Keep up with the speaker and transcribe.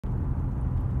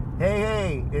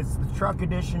Hey, it's the truck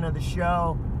edition of the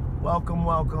show. Welcome.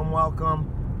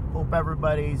 Hope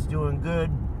everybody's doing good.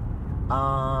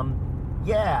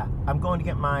 Yeah, I'm going to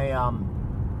get my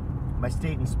my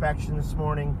state inspection this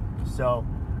morning, so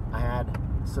I had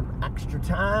some extra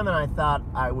time and I thought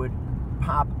I would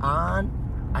pop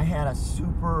on. I had a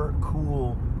super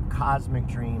cool cosmic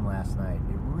dream last night.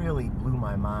 It really blew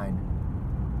my mind,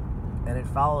 and it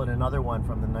followed another one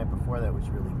from the night before that was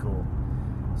really cool.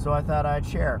 So I thought I'd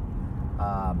share.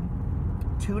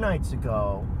 2 nights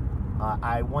ago,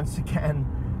 I once again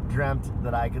dreamt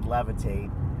that I could levitate,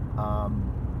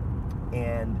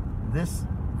 and this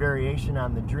variation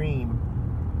on the dream,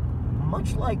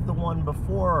 much like the one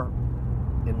before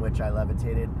in which I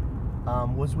levitated,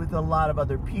 was with a lot of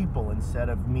other people instead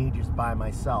of me just by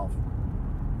myself.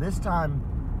 This time,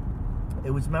 it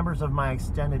was members of my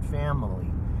extended family.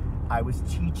 I was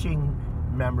teaching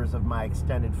members of my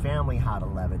extended family how to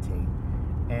levitate,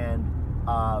 and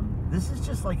this is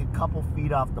just like a couple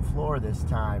feet off the floor this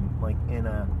time, like in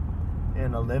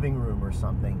a living room or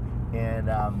something. And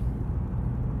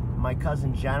my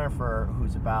cousin Jennifer,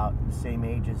 who's about the same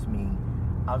age as me,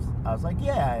 I was like,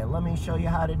 yeah, let me show you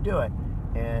how to do it.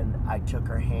 And I took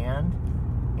her hand,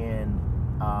 and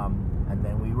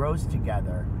then we rose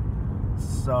together.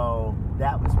 So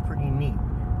that was pretty neat.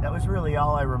 That was really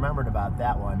all I remembered about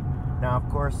that one. Now, of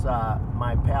course,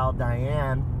 my pal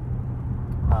Diane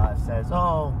says,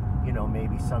 oh, you know,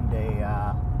 maybe someday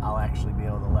I'll actually be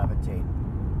able to levitate.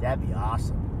 That'd be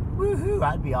awesome. Woohoo!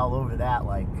 I'd be all over that,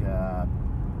 like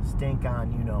stink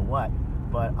on you know what.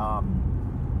 But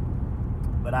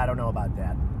I don't know about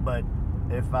that. But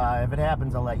if it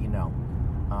happens, I'll let you know.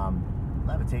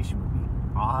 Levitation would be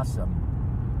awesome.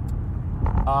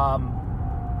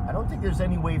 I don't think there's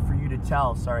any way for you to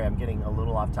tell. Sorry, I'm getting a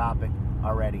little off topic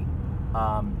already.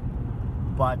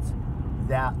 But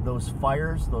those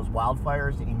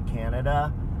wildfires in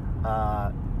Canada,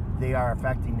 they are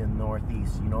affecting the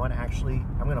Northeast. You know what? Actually,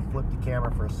 I'm going to flip the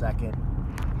camera for a second.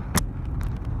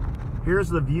 Here's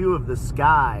the view of the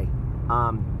sky.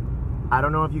 I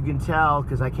don't know if you can tell,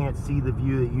 because I can't see the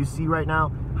view that you see right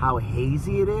now, how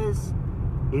hazy it is.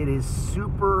 It is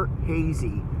super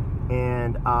hazy,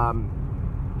 and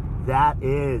that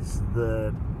is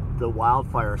the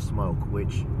wildfire smoke,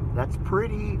 which that's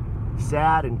pretty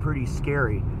sad and pretty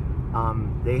scary.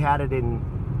 They had it in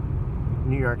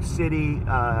New York City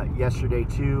yesterday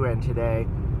too, and today,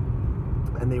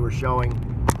 and they were showing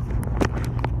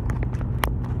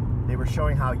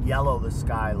how yellow the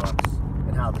sky looks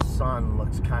and how the sun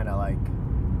looks kind of like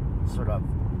sort of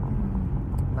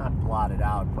not blotted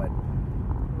out, but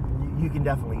you can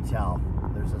definitely tell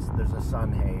there's a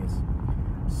sun haze.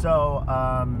 So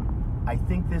I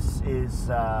think this is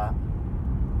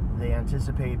they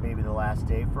anticipate maybe the last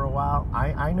day for a while.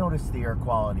 I noticed the air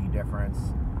quality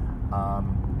difference.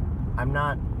 I'm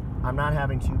not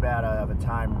having too bad of a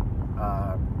time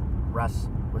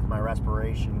with my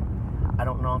respiration. I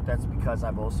don't know if that's because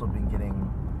I've also been getting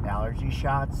allergy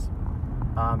shots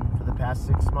for the past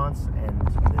 6 months, and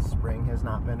this spring has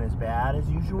not been as bad as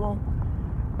usual.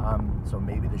 So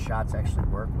maybe the shots actually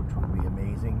work, which would be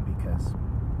amazing, because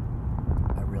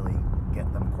I really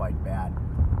get them quite bad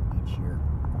each year,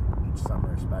 each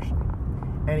summer especially.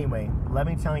 Anyway, let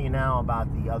me tell you now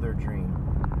about the other dream.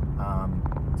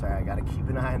 Sorry, I got to keep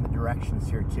an eye on the directions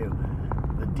here too.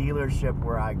 The dealership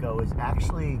where I go is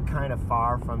actually kind of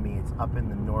far from me. It's up in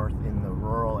the north, in the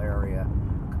rural area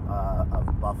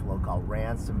of Buffalo called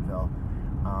Ransomville.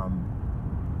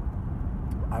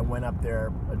 I went up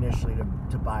there initially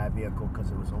to buy a vehicle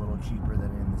because it was a little cheaper than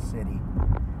in the city,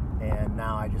 and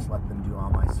now I just let them do all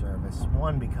my service.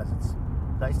 One, because it's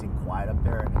nice and quiet up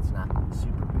there and it's not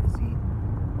super busy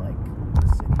like the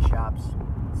city shops.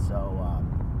 So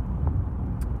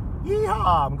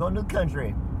yeehaw, I'm going to the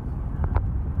country.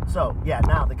 So yeah,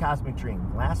 now the cosmic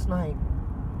dream. Last night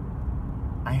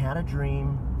I had a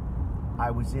dream.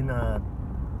 I was in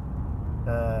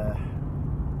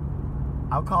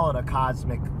I'll call it a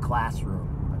cosmic classroom,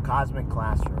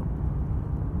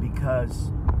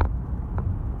 because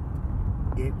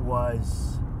it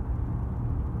was,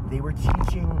 they were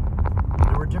teaching,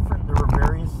 there were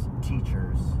various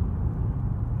teachers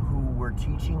who were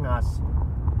teaching us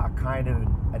a kind of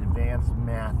advanced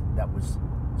math that was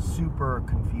super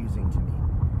confusing to me.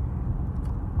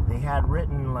 They had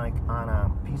written like on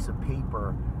a piece of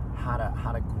paper how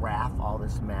to graph all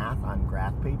this math on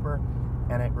graph paper,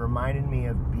 and it reminded me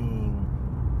of being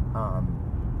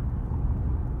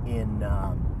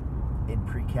in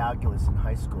pre-calculus in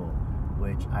high school,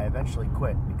 which I eventually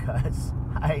quit because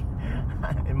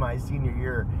in my senior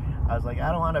year I was like,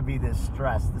 I don't want to be this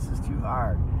stressed, this is too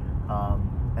hard.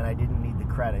 and I didn't need the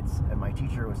credits, and my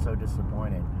teacher was so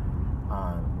disappointed.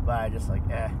 But I just like,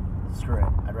 screw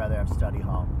it. I'd rather have study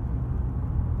hall.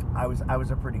 I was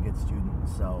a pretty good student,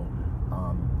 so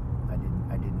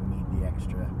I didn't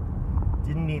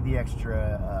need the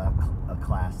extra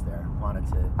class there. Wanted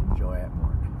to enjoy it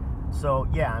more. So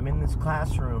yeah, I'm in this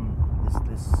classroom,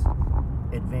 this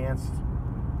advanced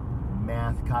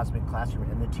math cosmic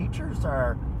classroom, and the teachers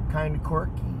are kind of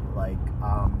quirky. Like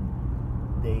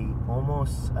they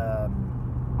almost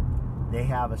they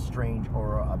have a strange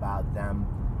aura about them,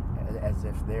 as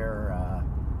if they're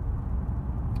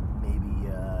maybe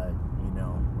a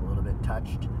little bit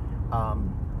touched.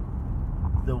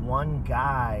 The one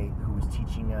guy who was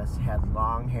teaching us had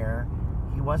long hair.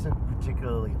 He wasn't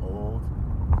particularly old,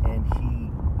 and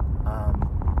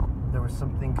there was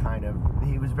something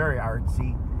he was very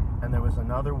artsy, and there was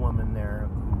another woman there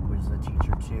who was a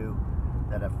teacher too,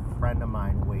 that a friend of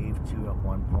mine waved to at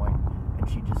one point, and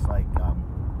she just like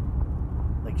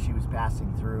she was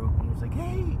passing through, and he was like,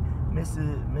 "Hey, Miss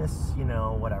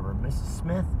Mrs.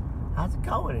 Smith, how's it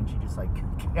going?" And she just like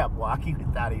kept walking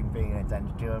without even paying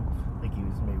attention to him, like he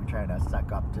was maybe trying to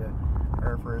suck up to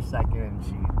her for a second, and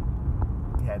she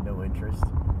had no interest.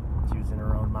 She was in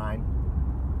her own mind.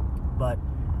 But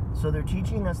so they're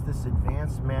teaching us this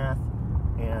advanced math,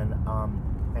 and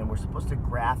we're supposed to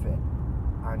graph it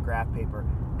on graph paper,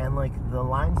 and like the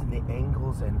lines and the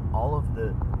angles and all of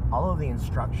the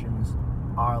instructions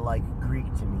are like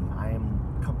Greek to me. I am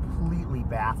completely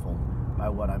baffled by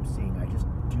what I'm seeing. I just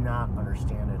do not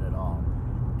understand it at all.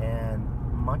 And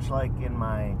much like in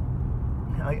my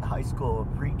high school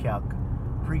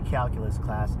pre-calculus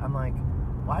class, I'm like,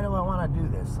 why do I want to do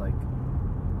this? Like,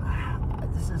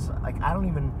 this is like, I don't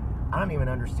even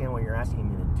understand what you're asking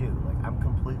me to do. Like, I'm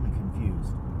completely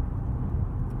confused,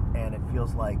 and it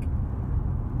feels like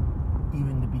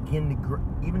even to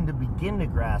begin to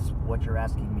grasp what you're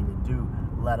asking me to do,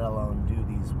 let alone do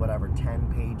these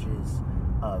 10 pages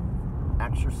of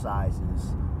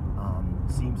exercises,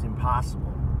 seems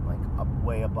impossible, like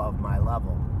way above my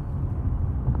level.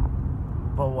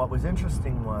 But what was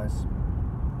interesting was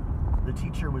the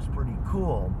teacher was pretty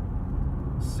cool.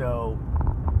 So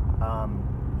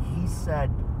he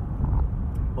said,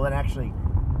 well, and actually,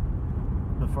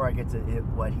 before I get to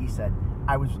what he said,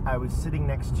 I was sitting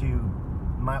next to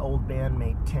my old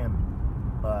bandmate Tim,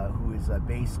 who is a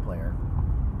bass player,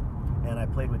 and I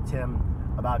played with Tim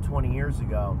about 20 years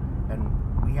ago, and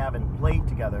we haven't played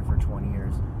together for 20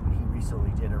 years. But he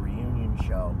recently did a reunion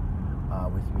show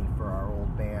with me for our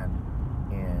old band,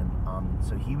 and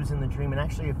so he was in the dream, and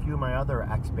actually a few of my other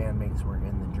ex-bandmates were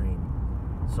in the dream.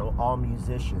 So all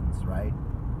musicians, right?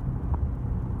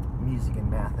 Music and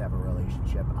math have a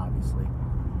relationship, obviously.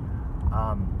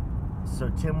 So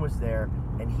Tim was there,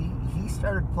 and he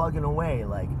started plugging away,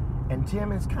 like, and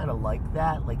Tim is kind of like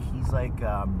that. Like, he's like,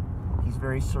 he's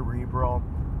very cerebral.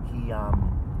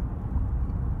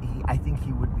 I think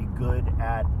he would be good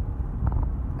at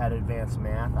advanced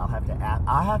math. I'll have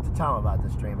to tell him about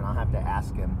this dream, and I'll have to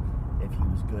ask him if he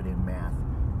was good in math,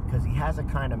 because he has a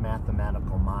kind of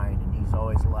mathematical mind, and he's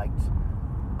always liked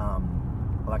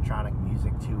electronic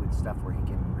music too, and stuff where he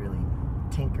can really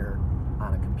tinker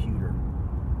on a computer.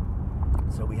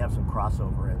 So we have some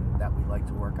crossover in that. We like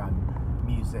to work on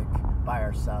music by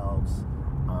ourselves,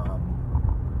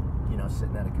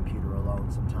 sitting at a computer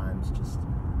alone sometimes, just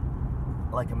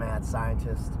like a mad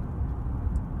scientist.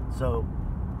 So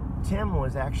Tim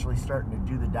was actually starting to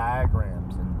do the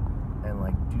diagrams and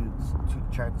like do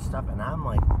chart stuff, and I'm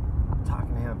like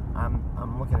talking to him.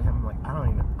 I'm looking at him like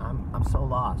I'm so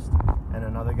lost. And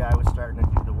another guy was starting to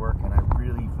do the work, and I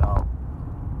really felt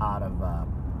out of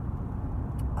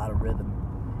rhythm.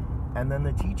 And then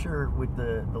the teacher with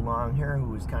the long hair,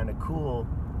 who was kind of cool,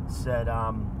 said,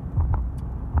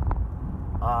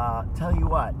 tell you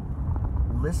what,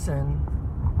 listen,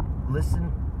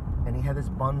 and he had this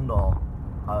bundle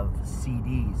of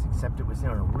CDs, except it was in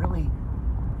a really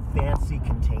fancy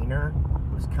container.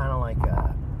 It was kind of like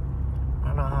I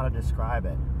don't know how to describe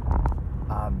it.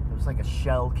 It was like a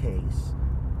shell case.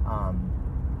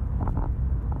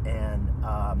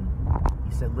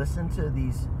 He said, listen to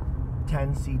these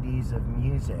 10 CDs of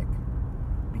music,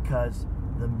 because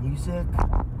the music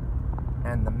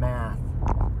and the math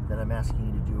that I'm asking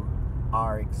you to do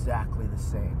are exactly the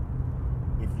same.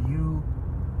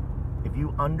 If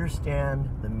you understand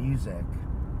the music,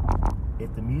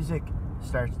 if the music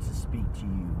starts to speak to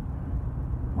you,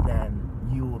 then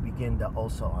you will begin to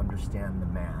also understand the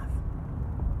math.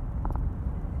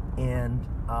 And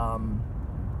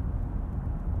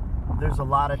there's a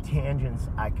lot of tangents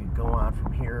I could go on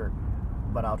from here,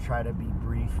 but I'll try to be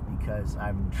brief because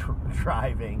I'm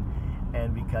driving,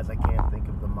 and because I can't think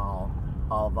of them all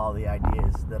of all the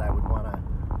ideas that I would want to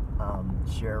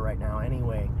share right now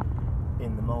anyway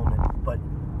in the moment.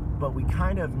 But we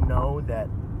kind of know that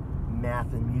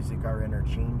math and music are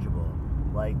interchangeable.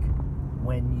 Like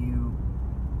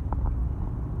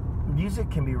music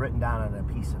can be written down on a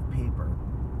piece of paper.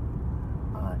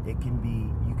 You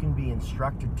can be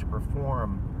instructed to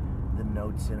perform the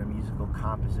notes in a musical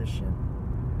composition,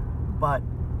 but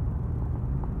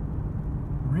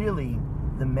really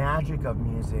the magic of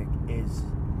music is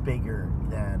bigger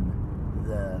than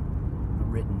the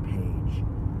written page.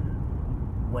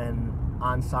 When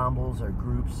ensembles or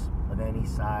groups of any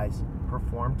size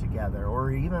perform together,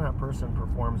 or even a person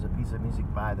performs a piece of music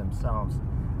by themselves,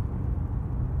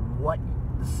 what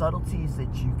the subtleties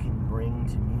that you can bring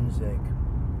to music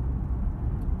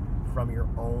from your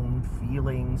own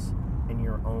feelings and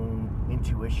your own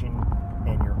intuition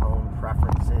and your own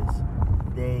preferences,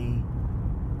 they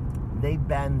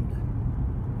bend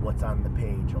what's on the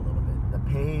page a little bit. The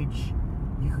page,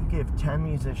 you could give 10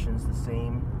 musicians the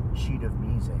same sheet of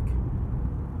music,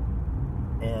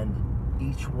 and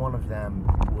each one of them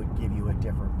would give you a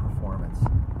different performance.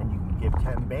 And you could give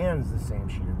 10 bands the same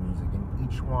sheet of music, and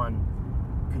each one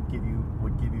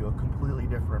would give you a completely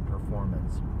different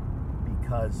performance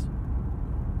because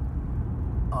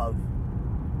of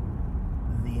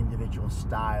the individual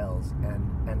styles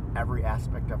and every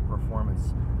aspect of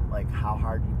performance, like how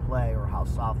hard you play or how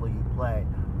softly you play,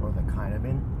 or the kind of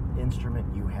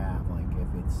instrument you have. Like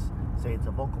if say it's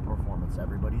a vocal performance,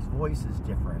 everybody's voice is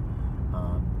different.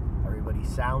 Everybody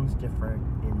sounds different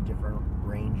in different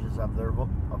ranges of their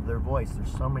voice.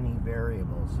 There's so many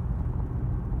variables.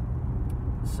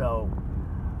 So,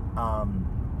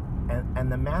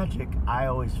 and the magic I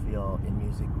always feel in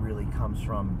music really comes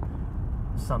from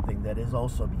something that is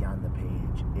also beyond the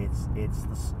page.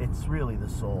 It's really the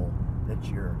soul that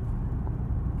you're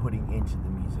putting into the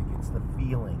music. It's the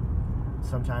feeling.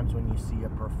 Sometimes when you see a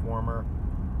performer,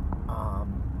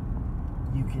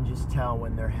 you can just tell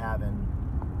when they're having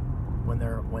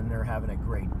a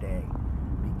great day,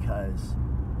 because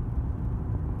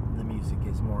the music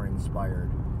is more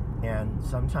inspired. And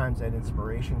sometimes that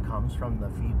inspiration comes from the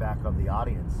feedback of the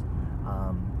audience,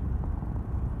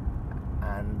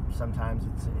 and sometimes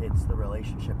it's the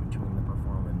relationship between the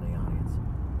performer and the audience.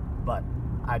 But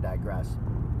I digress.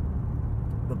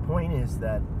 The point is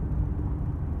that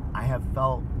I have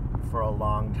felt for a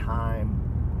long time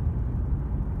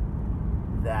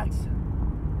that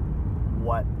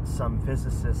what some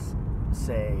physicists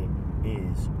say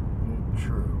is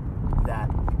true, that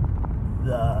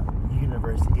the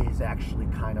universe is actually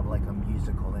kind of like a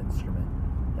musical instrument,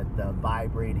 that the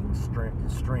vibrating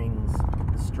strings,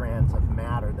 the strands of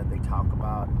matter that they talk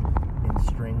about in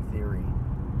string theory,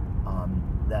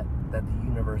 that the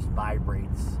universe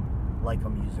vibrates like a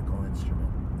musical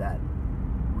instrument, that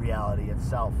reality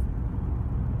itself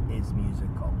is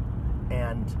musical.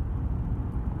 And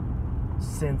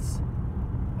since,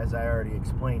 as I already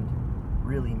explained,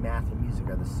 really math and music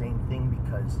are the same thing,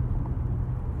 because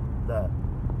the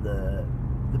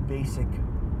basic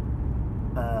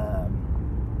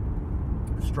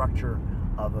structure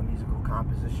of a musical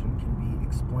composition can be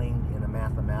explained in a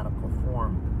mathematical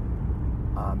form.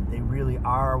 They really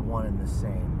are one and the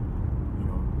same. You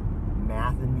know,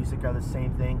 math and music are the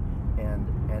same thing,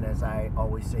 and as I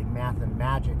always say, math and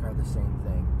magic are the same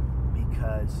thing,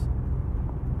 because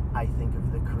I think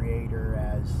of the creator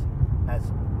as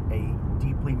a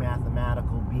deeply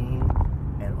mathematical being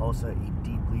and also a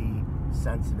deeply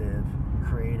sensitive,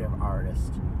 creative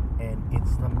artist. And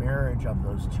it's the marriage of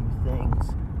those two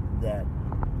things that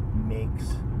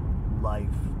makes life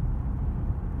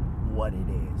what it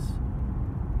is.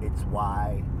 It's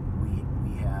why we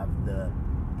have the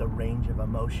range of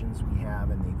emotions we have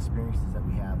and the experiences that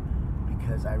we have,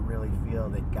 because I really feel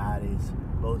that God is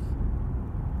both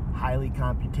highly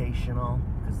computational,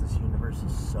 because this universe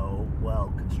is so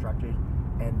well constructed,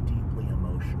 and deeply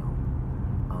emotional.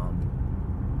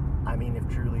 I mean, if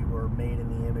truly we're made in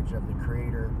the image of the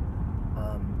Creator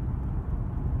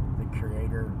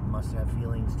must have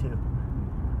feelings too.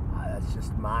 That's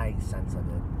just my sense of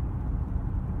it.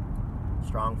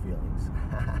 Strong feelings.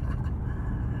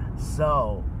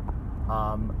 So,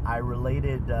 I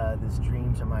related this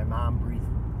dream to my mom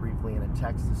briefly in a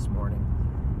text this morning,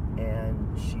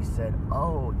 and she said,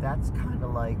 "Oh, that's kind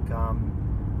of like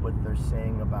what they're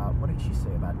saying about," what did she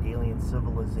say, about alien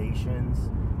civilizations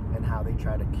and how they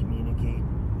try to communicate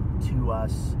to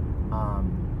us,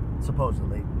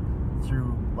 supposedly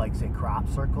through, like, say, crop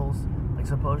circles. Like,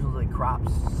 supposedly crop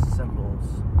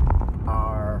symbols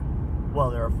are,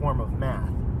 well, they're a form of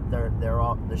math. They're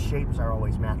all, the shapes are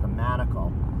always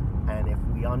mathematical, and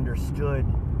understood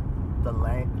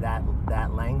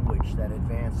that language, that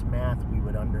advanced math, we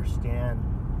would understand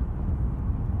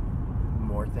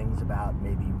more things about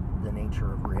maybe the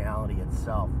nature of reality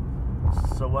itself.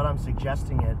 So what I'm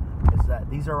suggesting is that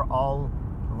these are all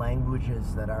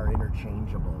languages that are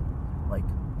interchangeable. Like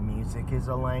music is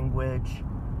a language,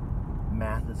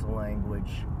 math is a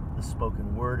language, the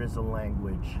spoken word is a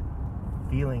language,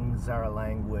 feelings are a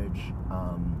language,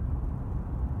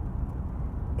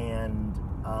 and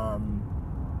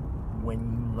when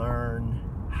you learn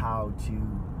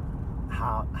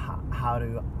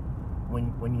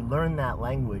when you learn that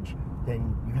language,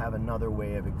 then you have another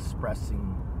way of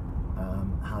expressing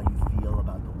how you feel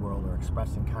about the world, or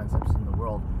expressing concepts in the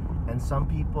world. And some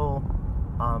people,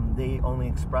 they only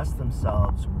express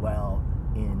themselves well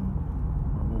in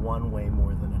one way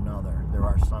more than another. There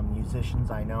are some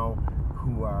musicians I know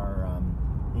who are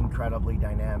incredibly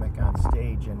dynamic on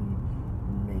stage and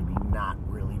maybe not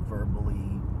really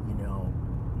verbally,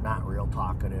 not real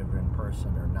talkative in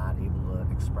person, or not able to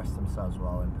express themselves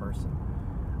well in person.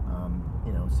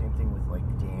 Same thing with like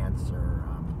dance or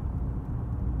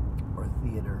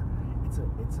theater.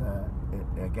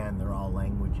 Again, they're all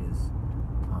languages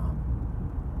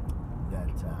that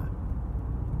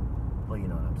well, you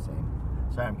know what I'm saying.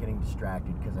 Sorry, I'm getting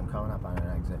distracted because I'm coming up on an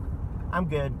exit. I'm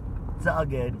good. It's all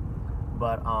good.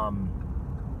 But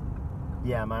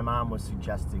yeah, my mom was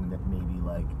suggesting that maybe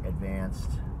like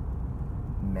advanced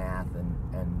math and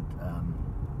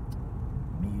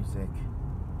music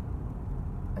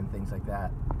and things like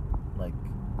that, like,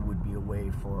 would be a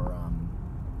way for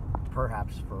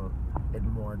perhaps for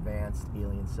more advanced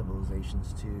alien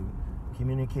civilizations to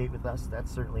communicate with us. That's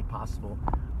certainly possible,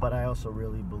 but I also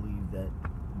really believe that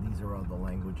these are all the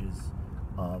languages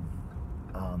of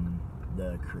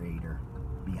the creator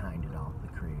behind it all, the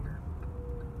creator.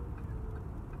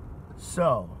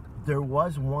 So there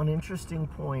was one interesting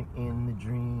point in the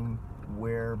dream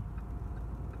where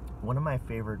one of my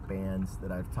favorite bands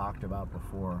that I've talked about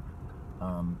before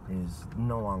is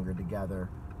no longer together.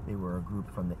 They were a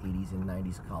group from the 80s and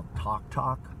 90s called Talk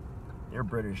Talk. They're a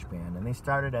British band, and they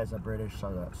started as a British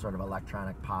sort of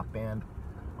electronic pop band,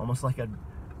 almost like a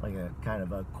kind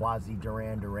of a quasi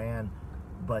Duran Duran,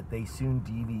 but they soon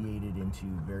deviated into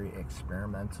very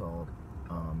experimental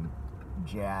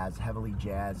jazz, heavily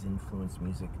jazz influenced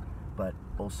music, but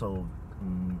also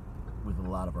with a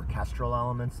lot of orchestral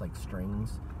elements like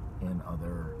strings and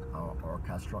other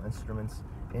orchestral instruments,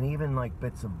 and even like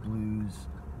bits of blues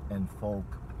and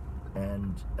folk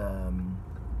and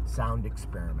sound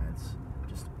experiments,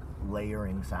 just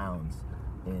layering sounds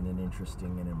in an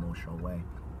interesting and emotional way.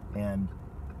 And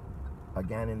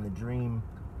again, in the dream,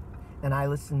 and I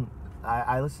listen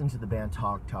to the band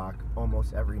Talk Talk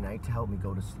almost every night to help me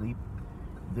go to sleep.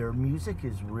 Their music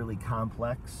is really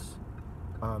complex.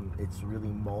 It's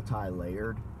really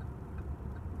multi-layered.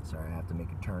 Sorry, I have to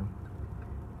make a turn.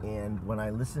 And when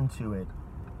I listen to it,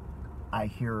 I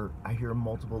hear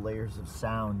multiple layers of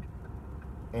sound,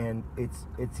 and it's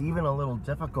even a little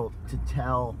difficult to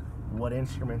tell what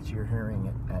instruments you're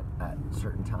hearing at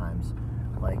certain times.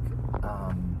 Like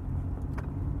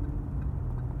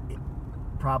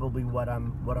probably what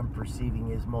I'm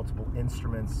perceiving is multiple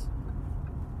instruments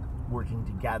working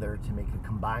together to make a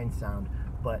combined sound,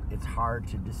 but it's hard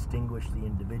to distinguish the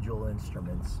individual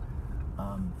instruments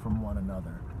from one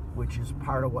another, which is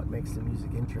part of what makes the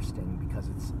music interesting, because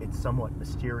it's somewhat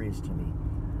mysterious to me.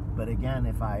 But again,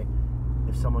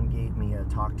 if someone gave me a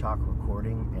Talk Talk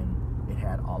recording and it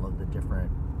had all of the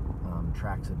different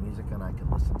tracks of music, and I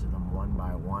could listen to them one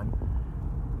by one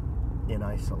in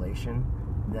isolation,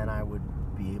 then I would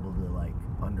be able to like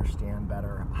understand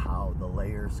better how the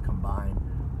layers combine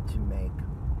to make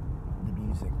the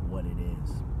music what it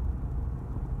is.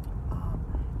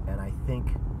 And I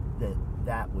think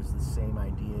that was the same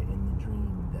idea in the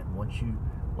dream, that once you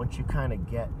kind of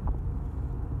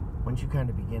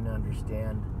begin to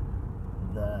understand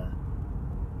the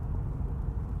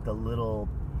little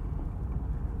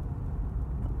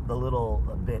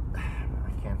bit,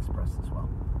 I can't express this well.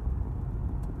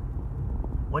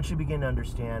 Once you begin to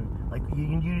understand, like, you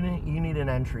need an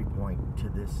entry point to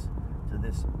this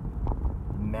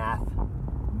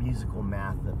musical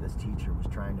math that this teacher was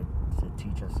trying to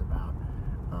teach us about.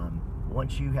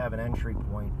 Once you have an entry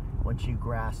point, once you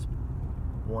grasp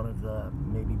one of the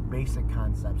maybe basic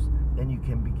concepts, then you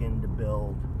can begin to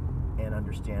build and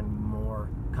understand more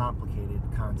complicated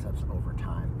concepts over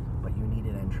time. But you need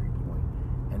an entry point,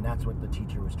 and that's what the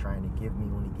teacher was trying to give me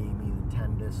when he gave me the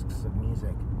 10 discs of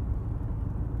music.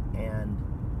 And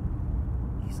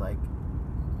he's like,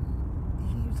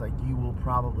 you will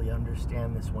probably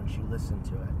understand this once you listen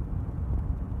to it.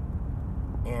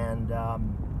 And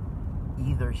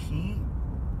either he,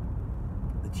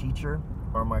 the teacher,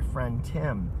 or my friend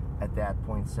Tim at that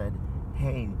point said,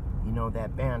 hey, you know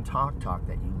that band Talk Talk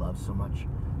that you love so much,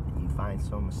 that you find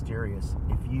so mysterious,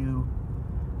 if you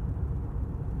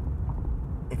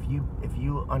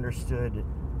understood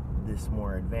this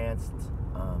more advanced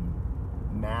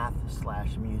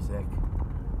math/music,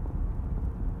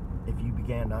 if you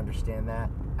began to understand that,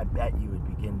 I bet you would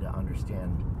begin to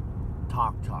understand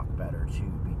Talk Talk better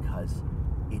too, because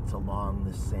it's along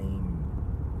the same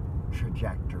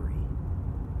trajectory.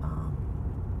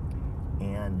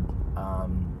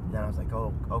 Then I was like,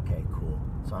 oh, okay, cool.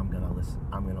 So I'm gonna listen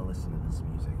to this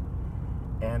music.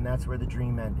 And that's where the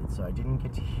dream ended. So I didn't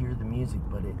get to hear the music,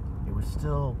 but it was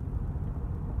still,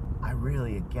 I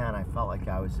felt like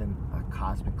I was in a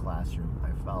cosmic classroom.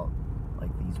 I felt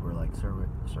like these were like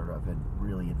sort of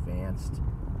really advanced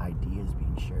ideas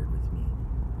being shared with me.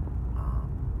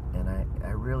 And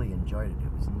I really enjoyed it.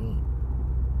 It was neat.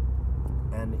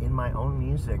 And in my own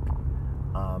music,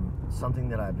 something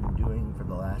that I've been doing for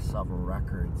the last several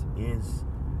records is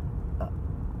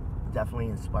definitely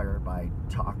inspired by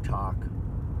Talk Talk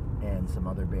and some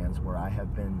other bands, where I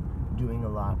have been doing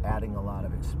adding a lot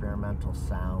of experimental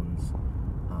sounds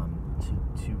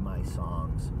to my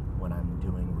songs when I'm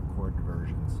doing recorded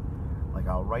versions. Like,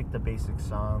 I'll write the basic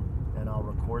song and I'll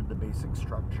record the basic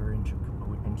structure into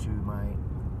my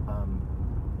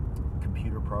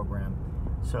computer program.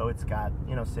 So it's got,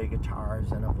 say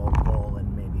guitars and a vocal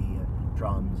and maybe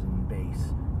drums and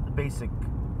bass, the basic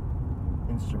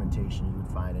instrumentation you would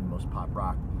find in most pop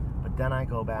rock. But then I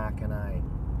go back and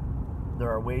there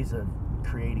are ways of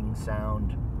creating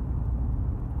sound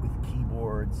with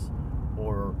keyboards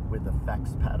or with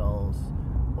effects pedals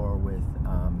or with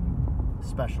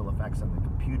special effects on the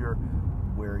computer,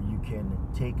 where you can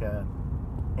take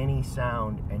any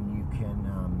sound and you can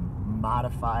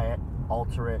modify it,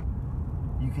 alter it.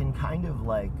 You can kind of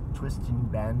like twist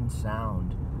and bend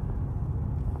sound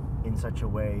in such a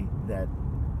way that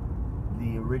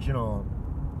the original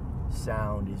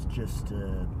sound is just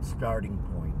a starting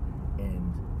point,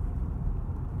 and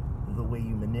the way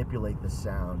you manipulate the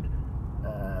sound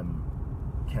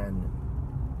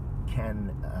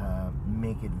can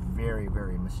make it very,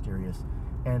 very mysterious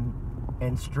and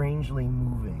strangely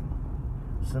moving.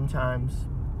 Sometimes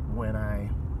when I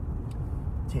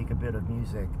take a bit of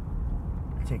music,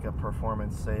 take a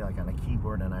performance, say like on a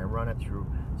keyboard, and I run it through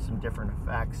some different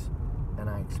effects and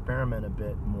I experiment a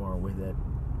bit more with it,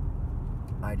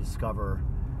 I discover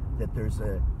that there's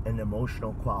an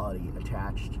emotional quality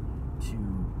attached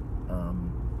to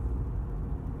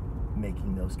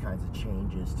making those kinds of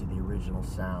changes to the original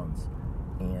sounds,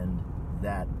 and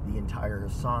that the entire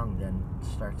song then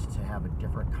starts to have a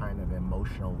different kind of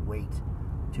emotional weight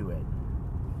to it.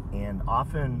 And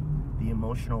often the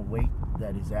emotional weight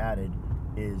that is added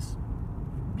is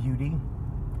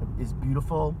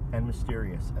beautiful and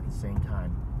mysterious at the same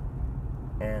time.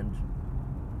 And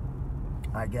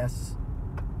I guess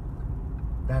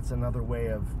that's another way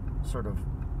of sort of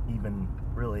even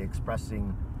really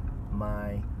expressing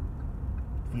my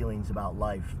feelings about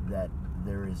life, that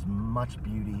there is much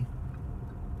beauty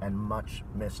and much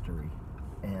mystery.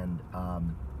 And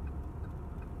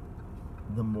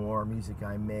the more music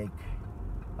I make,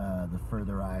 the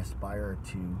further I aspire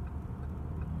to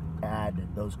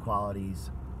add those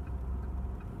qualities,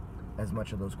 as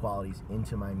much of those qualities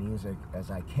into my music as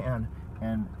I can.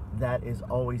 And that is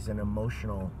always an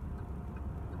emotional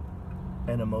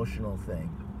thing.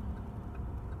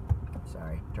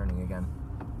 Sorry, turning again.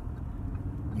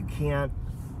 You can't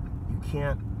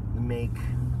make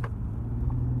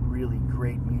really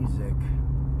great music,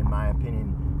 in my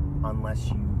opinion, unless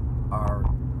you are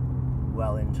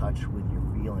well in touch with your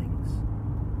feelings.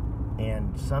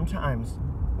 And sometimes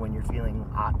when you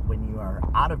are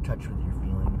out of touch with your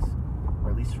feelings,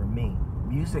 or at least for me,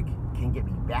 music can get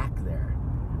me back there.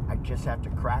 I just have to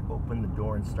crack open the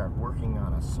door and start working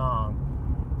on a song,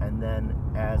 and then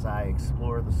as I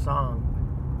explore the song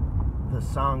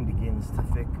begins to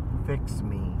fix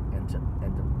me and to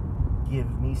give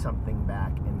me something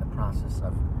back in the process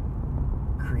of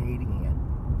creating it.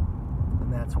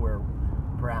 And that's where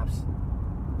perhaps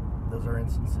those are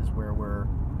instances where we're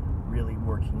really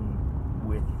working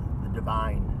with the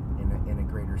divine in a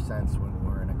greater sense when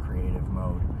we're in a creative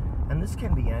mode. And this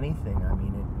can be anything. I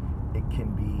mean, it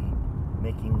can be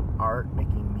making art,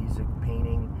 making music,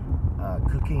 painting,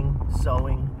 cooking,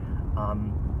 sewing.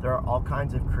 There are all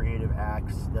kinds of creative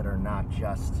acts that are not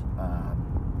just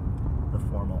the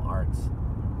formal arts.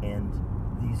 And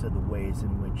these are the ways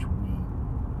in which we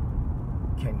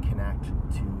can connect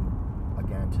to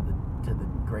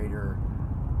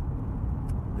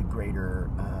the greater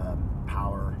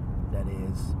power that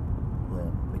is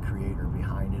the creator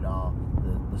behind it all,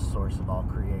 the source of all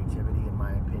creativity, in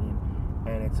my opinion.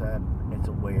 And it's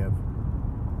a way of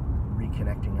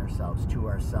reconnecting ourselves to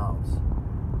ourselves,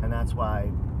 and that's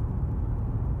why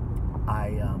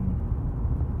I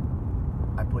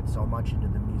put so much into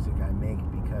the music I make,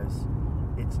 because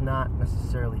it's not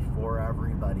necessarily for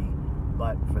everybody,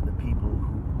 but for the people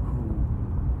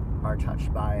who are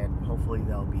touched by it. Hopefully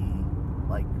they'll be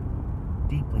like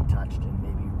deeply touched and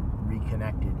maybe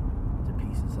reconnected to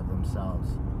pieces of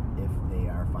themselves if they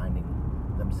are finding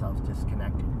themselves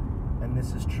disconnected. And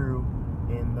this is true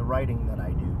in the writing that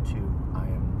I do too. I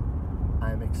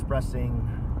am expressing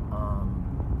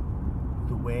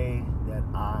the way that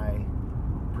I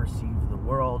perceive the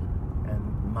world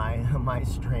and my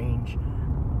strange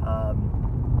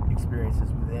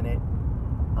experiences within it,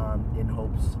 in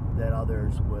hopes that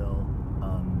others will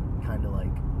kind of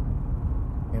like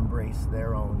embrace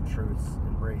their own truths,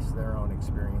 embrace their own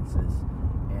experiences,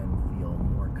 and feel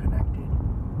more connected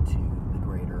to the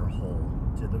greater whole,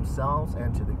 to themselves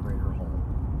and to the greater whole.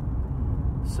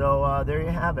 So there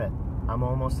you have it. I'm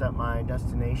almost at my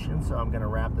destination, so I'm going to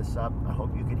wrap this up. I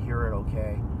hope you could hear it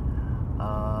okay.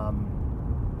 I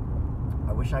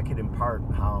wish I could impart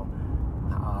how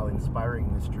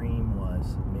inspiring this dream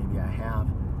was. Maybe I have.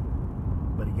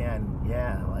 But again,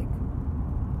 yeah, like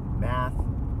math,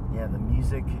 yeah, the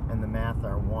music and the math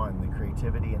are one. The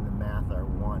creativity and the math are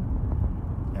one.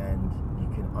 And you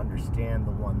can understand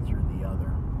the one through the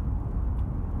other.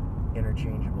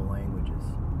 Interchangeable languages.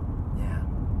 Yeah.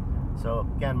 So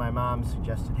again, my mom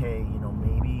suggested, hey, you know,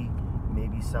 maybe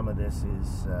some of this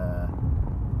is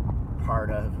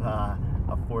part of a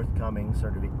forthcoming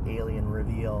sort of alien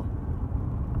reveal,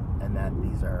 and that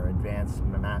these are advanced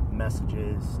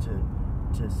messages to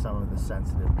some of the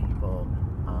sensitive people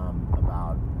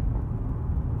about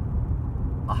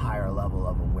a higher level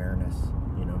of awareness.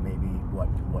 You know, maybe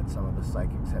what some of the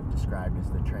psychics have described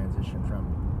as the transition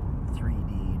from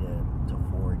 3D to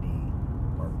 4D,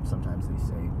 or sometimes they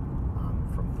say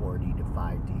from 4D to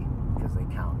 5D, because they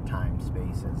count time,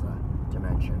 space as a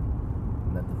dimension,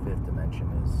 and that the fifth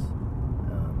dimension is,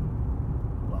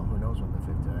 well, who knows what the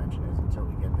fifth dimension is until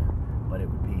we get there, but it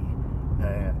would be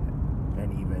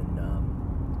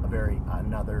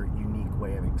another unique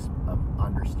way of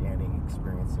understanding,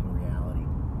 experiencing reality.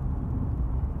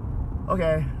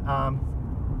 Okay,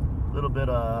 little bit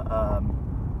of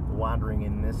wandering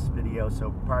in this video,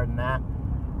 so pardon that.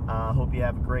 Hope you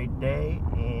have a great day,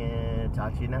 and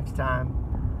talk to you next time.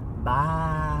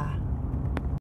 Bye.